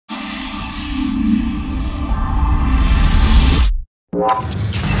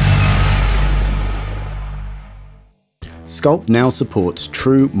SCULPT now supports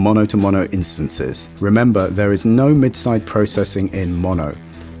true mono-to-mono instances. Remember, there is no mid-side processing in mono,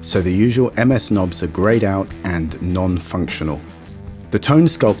 so the usual MS knobs are grayed out and non-functional. The Tone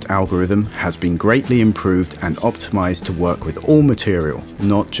Sculpt algorithm has been greatly improved and optimized to work with all material,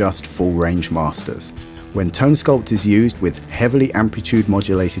 not just full range masters. When Tone Sculpt is used with heavily amplitude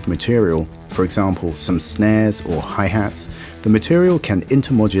modulated material, for example some snares or hi-hats, the material can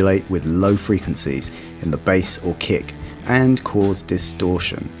intermodulate with low frequencies in the bass or kick and cause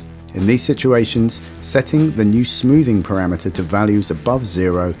distortion. In these situations, setting the new smoothing parameter to values above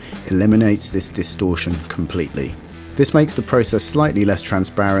 0 eliminates this distortion completely. This makes the process slightly less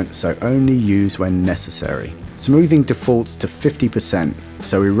transparent, so only use when necessary. Smoothing defaults to 50%,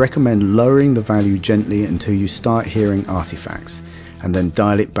 so we recommend lowering the value gently until you start hearing artifacts, and then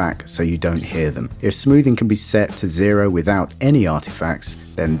dial it back so you don't hear them. If smoothing can be set to 0 without any artifacts,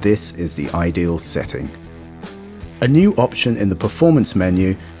 then this is the ideal setting. A new option in the performance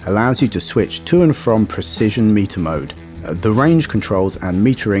menu allows you to switch to and from precision meter mode. The range controls and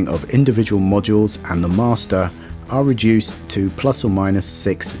metering of individual modules and the master are reduced to plus or minus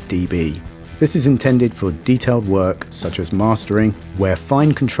 6 dB. This is intended for detailed work such as mastering, where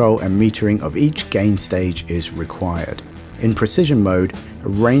fine control and metering of each gain stage is required. In precision mode, a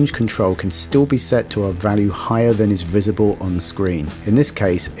range control can still be set to a value higher than is visible on screen. In this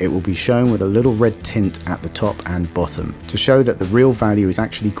case, it will be shown with a little red tint at the top and bottom to show that the real value is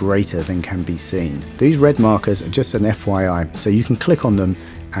actually greater than can be seen. These red markers are just an FYI, so you can click on them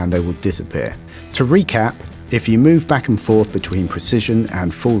and they will disappear. To recap, if you move back and forth between precision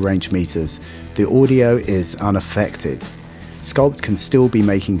and full range meters, the audio is unaffected. SCULPT can still be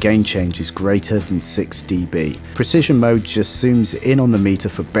making gain changes greater than 6 dB. Precision mode just zooms in on the meter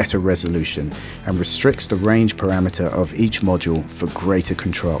for better resolution and restricts the range parameter of each module for greater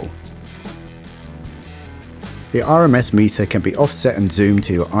control. The RMS meter can be offset and zoomed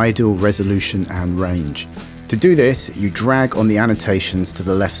to your ideal resolution and range. To do this, you drag on the annotations to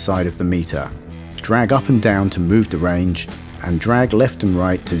the left side of the meter. Drag up and down to move the range, and drag left and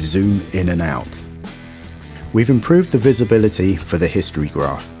right to zoom in and out. We've improved the visibility for the history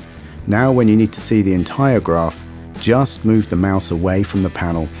graph. Now when you need to see the entire graph, just move the mouse away from the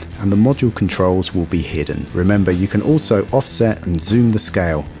panel and the module controls will be hidden. Remember, you can also offset and zoom the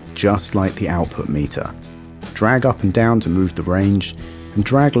scale, just like the output meter. Drag up and down to move the range, and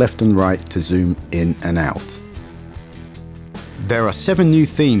drag left and right to zoom in and out. There are 7 new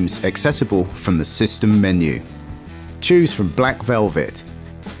themes accessible from the system menu. Choose from Black Velvet,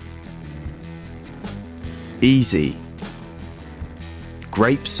 Easy,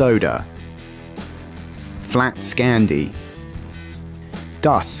 Grape Soda, Flat Scandi,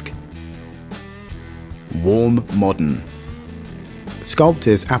 Dusk, Warm Modern. SCULPT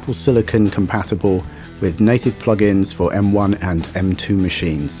is Apple Silicon compatible with native plugins for M1 and M2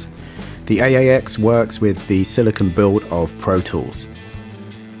 machines. The AAX works with the Silicon build of Pro Tools.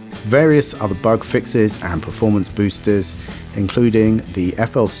 Various other bug fixes and performance boosters, including the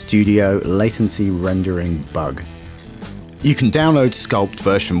FL Studio latency rendering bug. You can download SCULPT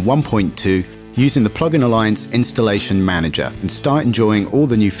version 1.2 using the Plugin Alliance installation manager and start enjoying all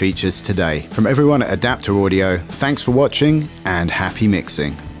the new features today. From everyone at Adapter Audio, thanks for watching and happy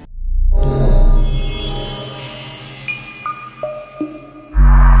mixing.